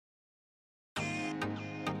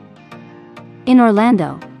In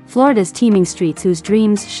Orlando, Florida's teeming streets whose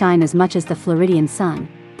dreams shine as much as the Floridian sun,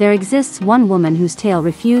 there exists one woman whose tale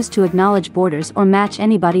refused to acknowledge borders or match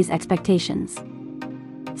anybody's expectations.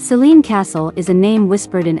 Selene Castle is a name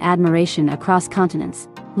whispered in admiration across continents,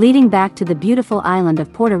 leading back to the beautiful island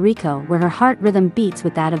of Puerto Rico where her heart rhythm beats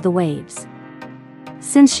with that of the waves.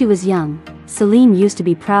 Since she was young, Selene used to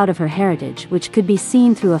be proud of her heritage, which could be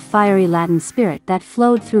seen through a fiery Latin spirit that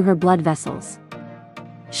flowed through her blood vessels.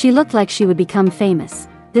 She looked like she would become famous.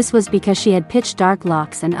 This was because she had pitch dark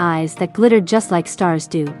locks and eyes that glittered just like stars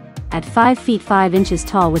do, at 5 feet 5 inches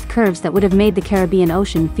tall with curves that would have made the Caribbean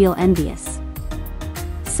Ocean feel envious.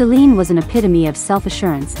 Selene was an epitome of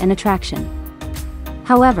self-assurance and attraction.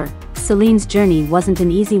 However, Selene's journey wasn't an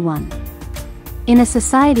easy one. In a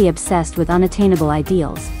society obsessed with unattainable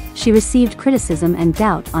ideals, she received criticism and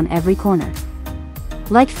doubt on every corner.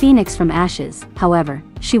 Like Phoenix from ashes, however,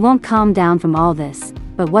 she won't calm down from all this,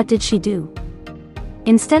 but what did she do?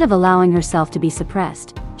 Instead of allowing herself to be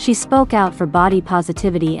suppressed, she spoke out for body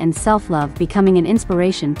positivity and self-love, becoming an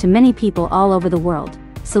inspiration to many people all over the world.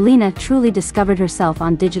 Selene truly discovered herself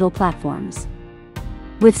on digital platforms.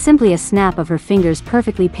 With simply a snap of her fingers'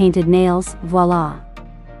 perfectly painted nails, voila!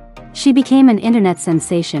 She became an internet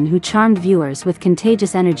sensation who charmed viewers with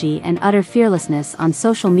contagious energy and utter fearlessness on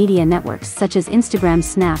social media networks such as Instagram,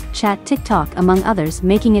 Snapchat, TikTok, among others,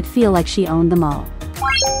 making it feel like she owned them all.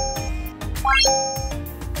 What?